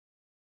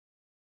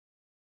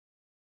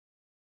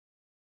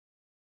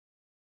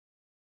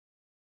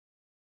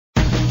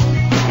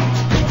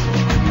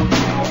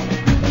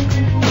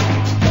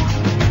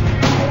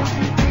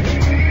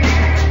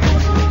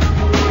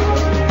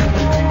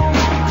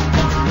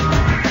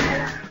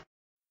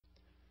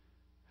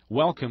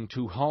Welcome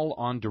to Hull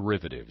on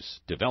Derivatives,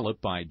 developed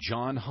by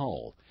John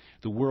Hull,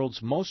 the world's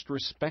most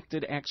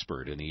respected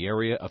expert in the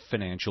area of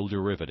financial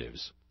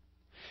derivatives.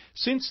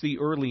 Since the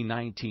early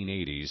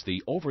 1980s,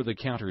 the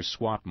over-the-counter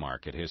swap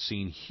market has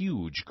seen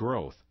huge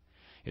growth.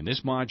 In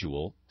this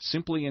module,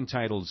 simply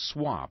entitled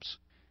Swaps,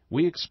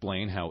 we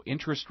explain how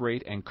interest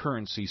rate and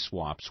currency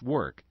swaps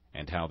work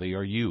and how they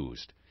are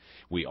used.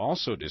 We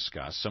also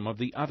discuss some of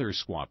the other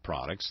swap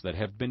products that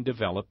have been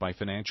developed by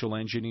financial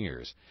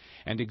engineers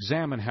and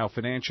examine how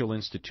financial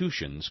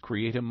institutions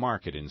create a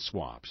market in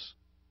swaps.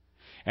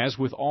 As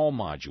with all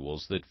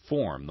modules that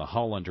form the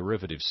Hull on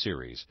Derivatives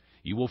series,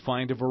 you will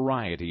find a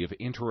variety of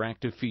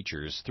interactive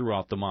features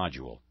throughout the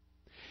module.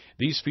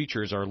 These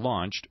features are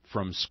launched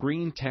from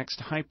screen text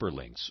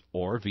hyperlinks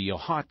or via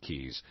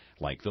hotkeys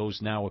like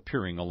those now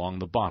appearing along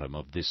the bottom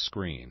of this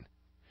screen.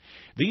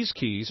 These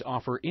keys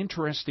offer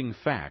interesting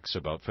facts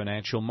about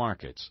financial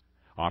markets,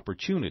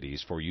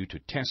 opportunities for you to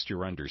test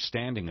your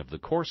understanding of the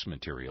course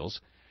materials,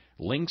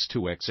 links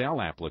to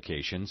Excel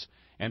applications,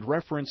 and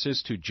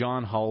references to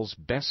John Hull's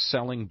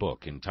best-selling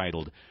book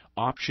entitled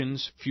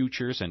Options,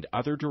 Futures, and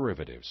Other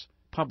Derivatives,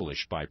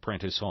 published by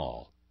Prentice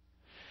Hall.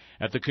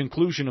 At the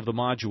conclusion of the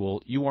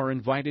module, you are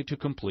invited to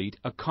complete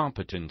a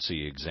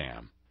competency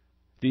exam.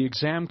 The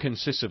exam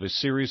consists of a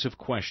series of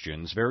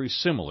questions very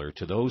similar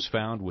to those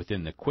found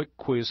within the quick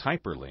quiz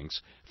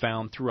hyperlinks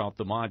found throughout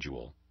the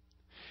module.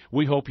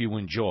 We hope you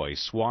enjoy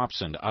swaps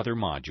and other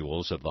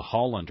modules of the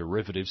Hull on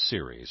Derivatives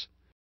series.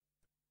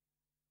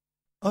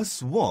 A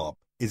swap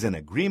is an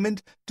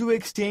agreement to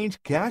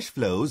exchange cash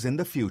flows in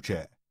the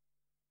future.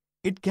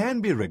 It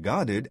can be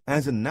regarded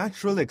as a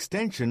natural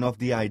extension of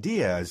the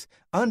ideas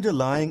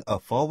underlying a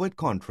forward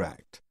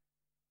contract.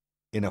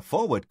 In a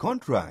forward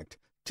contract,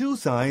 two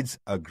sides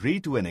agree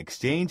to an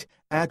exchange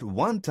at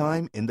one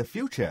time in the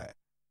future.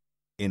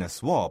 In a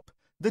swap,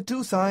 the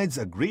two sides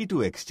agree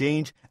to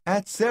exchange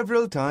at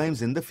several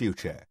times in the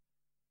future.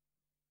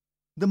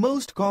 The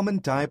most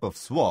common type of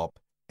swap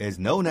is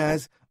known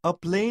as a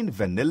plain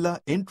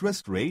vanilla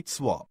interest rate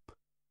swap.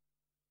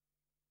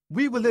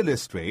 We will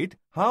illustrate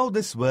how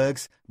this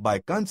works by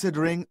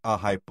considering a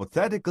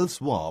hypothetical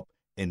swap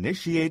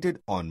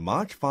initiated on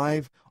March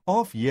 5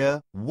 of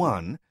year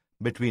 1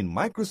 between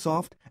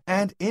Microsoft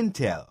and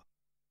Intel.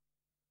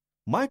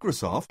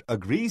 Microsoft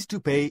agrees to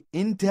pay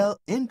Intel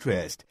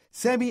interest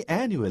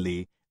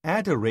semi-annually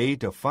at a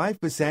rate of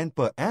 5%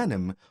 per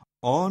annum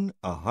on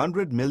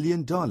 $100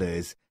 million,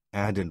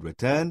 and in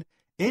return,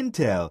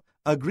 Intel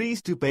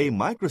agrees to pay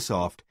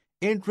Microsoft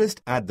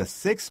interest at the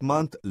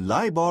 6-month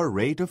LIBOR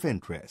rate of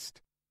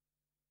interest.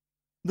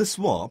 The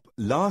swap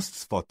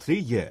lasts for 3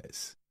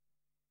 years.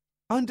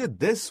 Under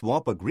this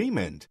swap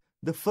agreement,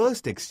 the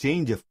first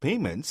exchange of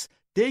payments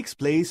takes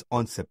place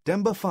on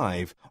September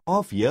 5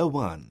 of year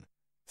 1,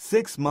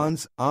 6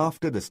 months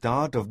after the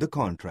start of the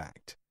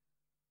contract.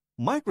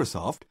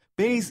 Microsoft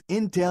pays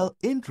Intel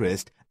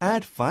interest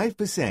at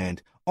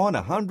 5% on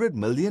 $100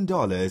 million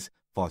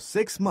for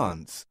 6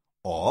 months,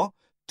 or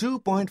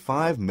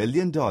 $2.5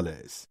 million.